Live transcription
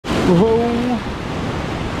Whoa.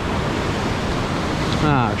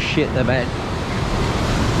 Oh shit, the bed.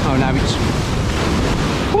 Oh no, it's...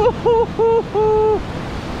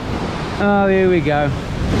 Oh, here we go.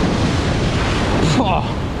 Oh.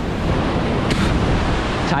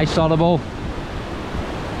 Taste audible.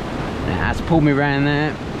 That's pulled me round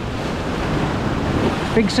there.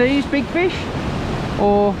 Big seas, big fish?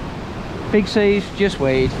 Or big seas, just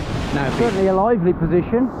weed? No, certainly a lively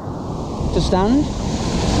position to stand.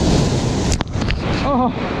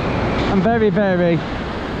 Oh, I'm very, very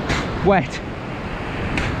wet,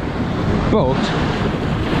 but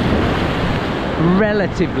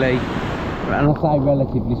relatively, and I say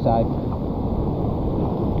relatively safe.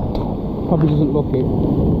 Probably doesn't look it.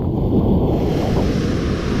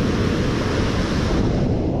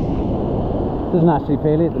 Doesn't actually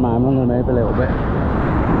feel it at the moment. I'm going to move a little bit.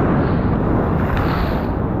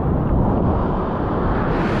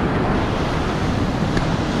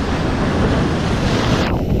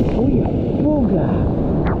 Oh, you bugger!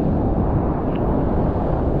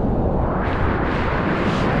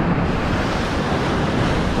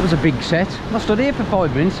 That was a big set. I stood here for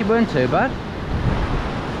 5 minutes. It weren't too bad.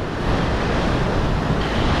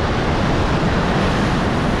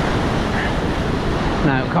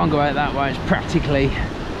 No, can't go out that way. It's practically,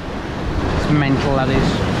 it's mental, that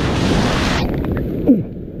is.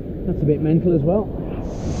 That's a bit mental as well.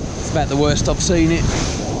 It's about the worst I've seen it.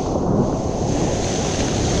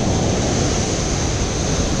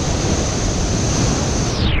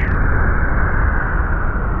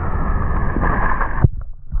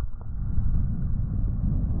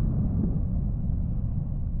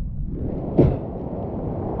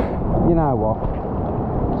 You know what?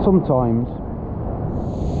 Sometimes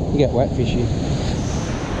you get wet fishing.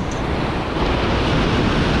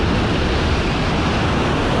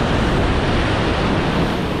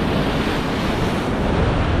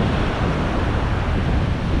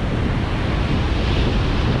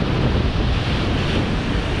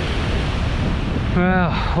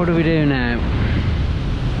 Well, what do we do now?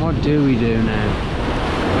 What do we do now?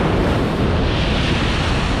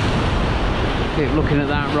 Keep looking at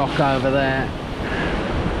that rock over there.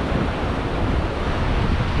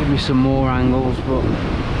 Give me some more angles, but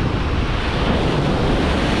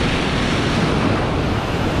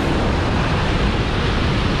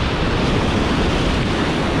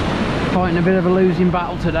fighting a bit of a losing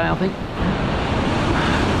battle today, I think.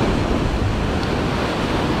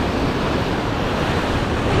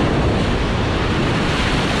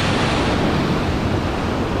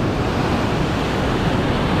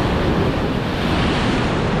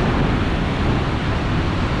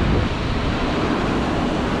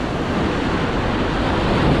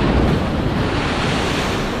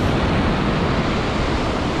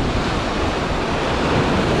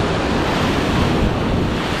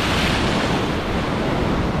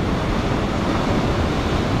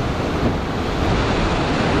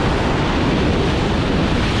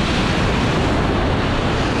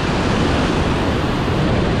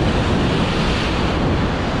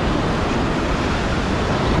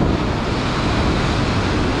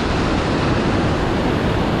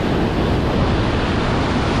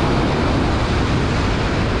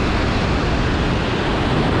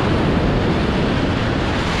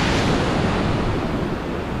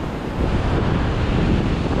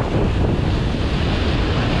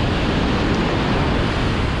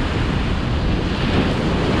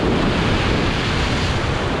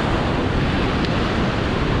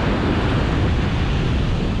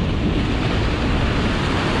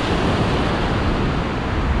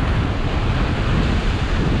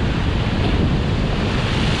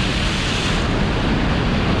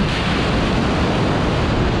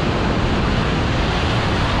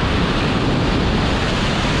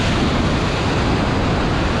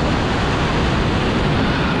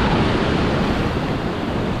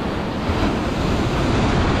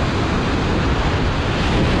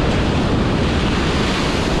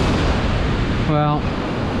 Well,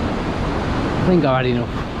 I think I've had enough.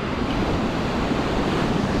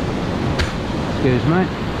 Excuse me.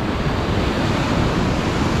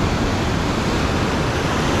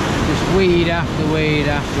 Just weed after weed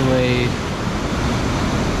after weed.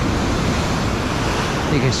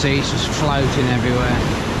 You can see it's just floating everywhere.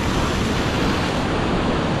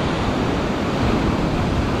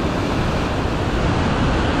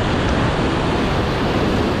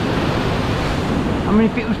 I mean,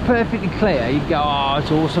 if it was perfectly clear, you'd go, oh,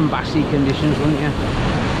 it's awesome bassy conditions, wouldn't you?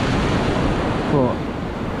 But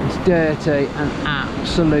it's dirty and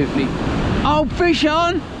absolutely... Oh, fish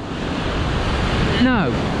on! No.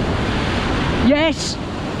 Yes!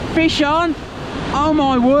 Fish on! Oh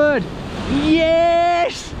my word!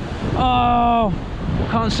 Yes!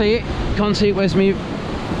 can't see it. Can't see it. Where's me?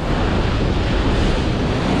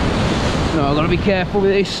 No, I've got to be careful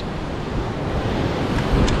with this.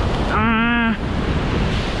 Ah!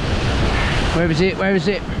 Where is it? Where is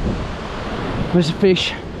it? Where's the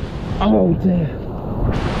fish? Oh dear.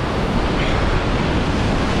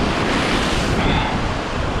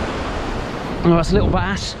 Oh, that's a little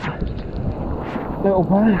bass. Little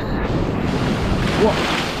bass. What?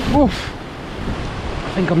 Woof.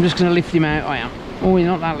 I think I'm just going to lift him out. I am. Oh, he's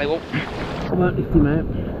not that little. I won't lift him out.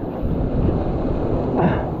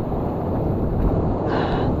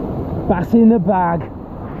 Bass in the bag.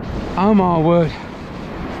 Oh my word.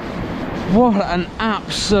 What an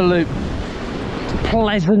absolute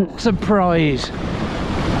pleasant surprise.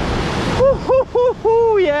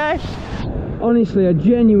 Woo-hoo-hoo-hoo, yes. Honestly, I've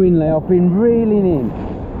been reeling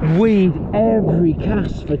in weed every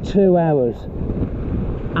cast for 2 hours.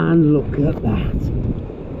 And look at that.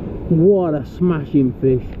 What a smashing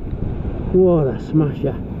fish. What a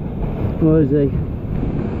smasher. What is he?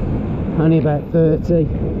 Only about 30,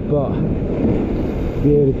 but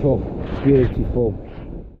beautiful, beautiful.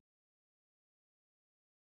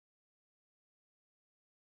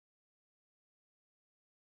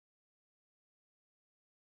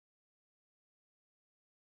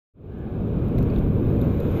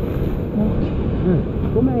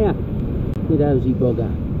 Come here, you dozy bugger.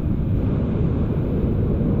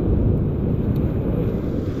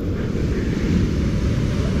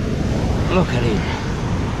 Look at him.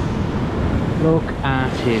 Look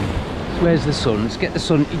at him. Where's the sun? Let's get the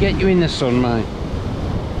sun. Get you in the sun, mate.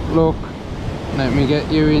 Look. Let me get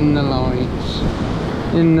you in the lights.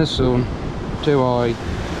 In the sun. Too high.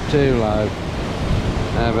 Too low.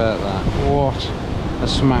 How about that? What a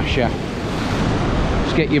smasher.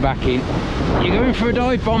 Let's get you back in. You going for a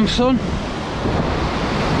dive bomb, son?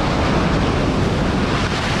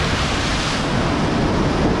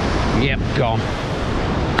 Yep, gone.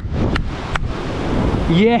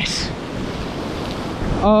 Yes.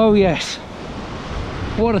 Oh yes.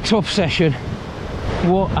 What a tough session.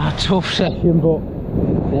 What a tough session, but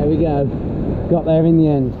there we go. Got there in the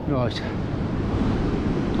end. Right.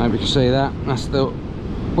 Hope you can see that. That's the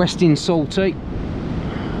Westin Salty.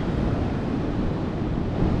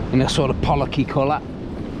 In a sort of pollocky colour.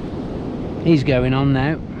 He's going on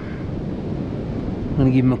now. I'm going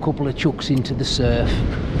to give him a couple of chucks into the surf.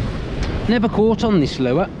 Never caught on this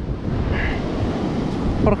lure,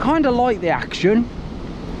 but I kind of like the action.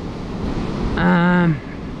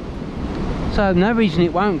 So no reason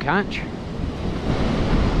it won't catch.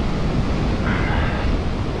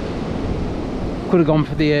 Could have gone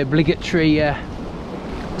for the obligatory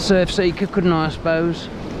surf seeker, couldn't I suppose?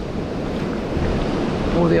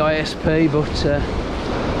 Or the ISP, but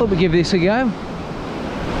thought we'd give this a go.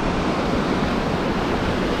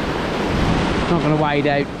 Not going to wade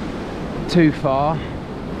out too far.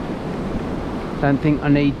 Don't think I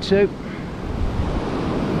need to.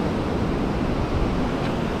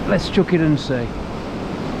 Let's chuck it and see.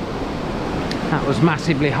 That was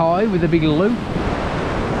massively high with a big loop.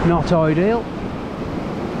 Not ideal.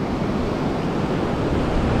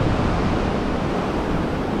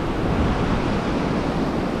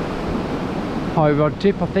 High rod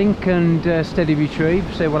tip, I think, and steady retrieve.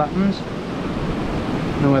 See what happens.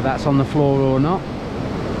 Don't know whether that's on the floor or not.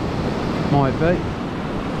 Might be.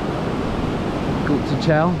 Good to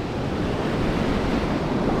tell.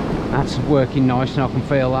 That's working nice, and I can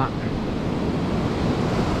feel that.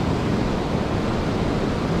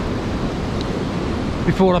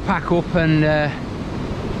 Before I pack up and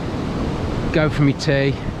go for my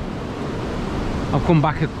tea, I've come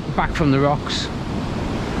back from the rocks,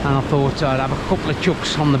 and I thought I'd have a couple of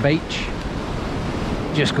chucks on the beach,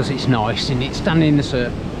 just because it's nice, and it's standing in the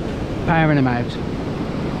surf, powering them out.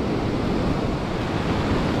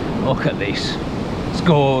 Look at this. It's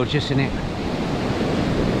gorgeous, isn't it?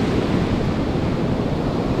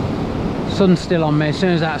 Sun's still on me. As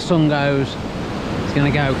soon as that sun goes, it's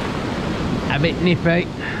going to go a bit nippy.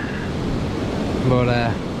 But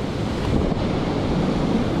I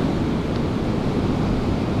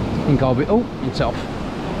think I'll be... Oh, it's off.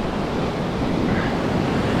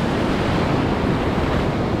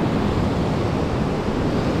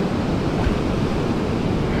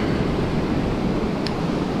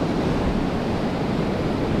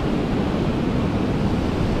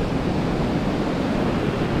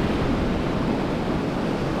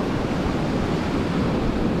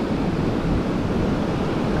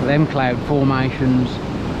 Them cloud formations,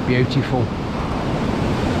 beautiful.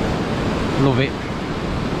 Love it.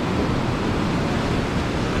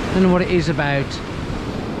 Don't know what it is about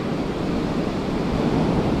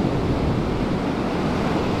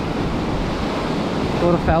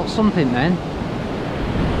Thought I felt something then.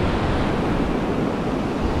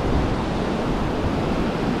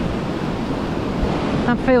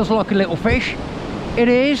 That feels like a little fish. It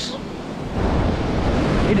is.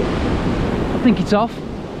 I think it's off.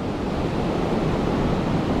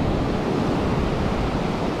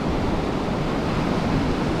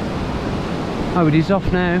 Oh, it is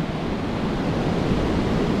off now.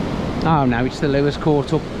 Oh no, it's the lures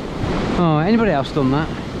caught up. Oh, anybody else done that?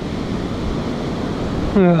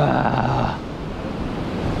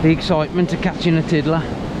 The excitement of catching a tiddler.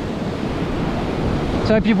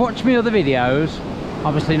 So if you've watched me other videos,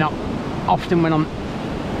 obviously not often when I'm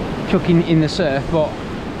chucking in the surf, but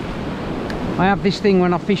I have this thing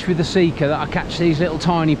when I fish with the seeker that I catch these little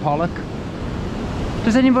tiny pollock.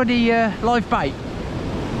 Does anybody live bait?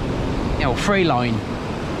 You know, free line,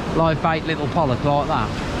 live bait little pollock like that?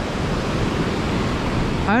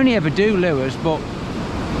 I only ever do lures, but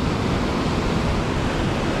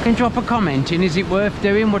can you drop a comment in? Is it worth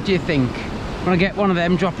doing? What do you think? When I get one of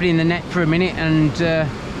them, drop it in the net for a minute and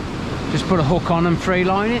just put a hook on and free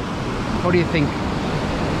line it? What do you think?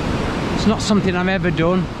 It's not something I've ever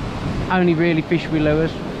done. I only really fish with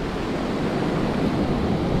lures.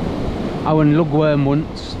 I went lugworm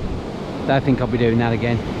once. Don't think I'll be doing that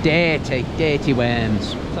again. Dirty, dirty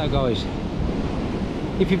worms. So guys,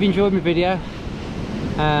 if you've enjoyed my video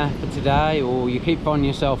for today, or you keep finding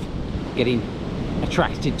yourself getting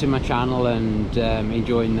attracted to my channel and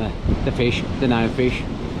enjoying the fish, the no fish,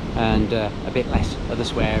 and a bit less of the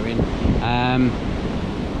swearing,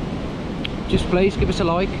 just please give us a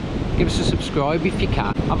like, give us a subscribe if you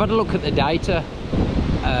can. I've had a look at the data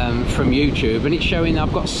from YouTube, and it's showing that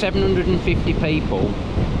I've got 750 people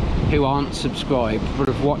who aren't subscribed but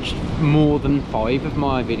have watched more than 5 of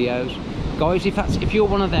my videos. Guys, if you're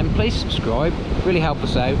one of them, please subscribe, really help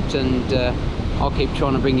us out, and I'll keep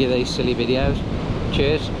trying to bring you these silly videos.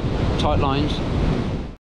 Cheers, tight lines.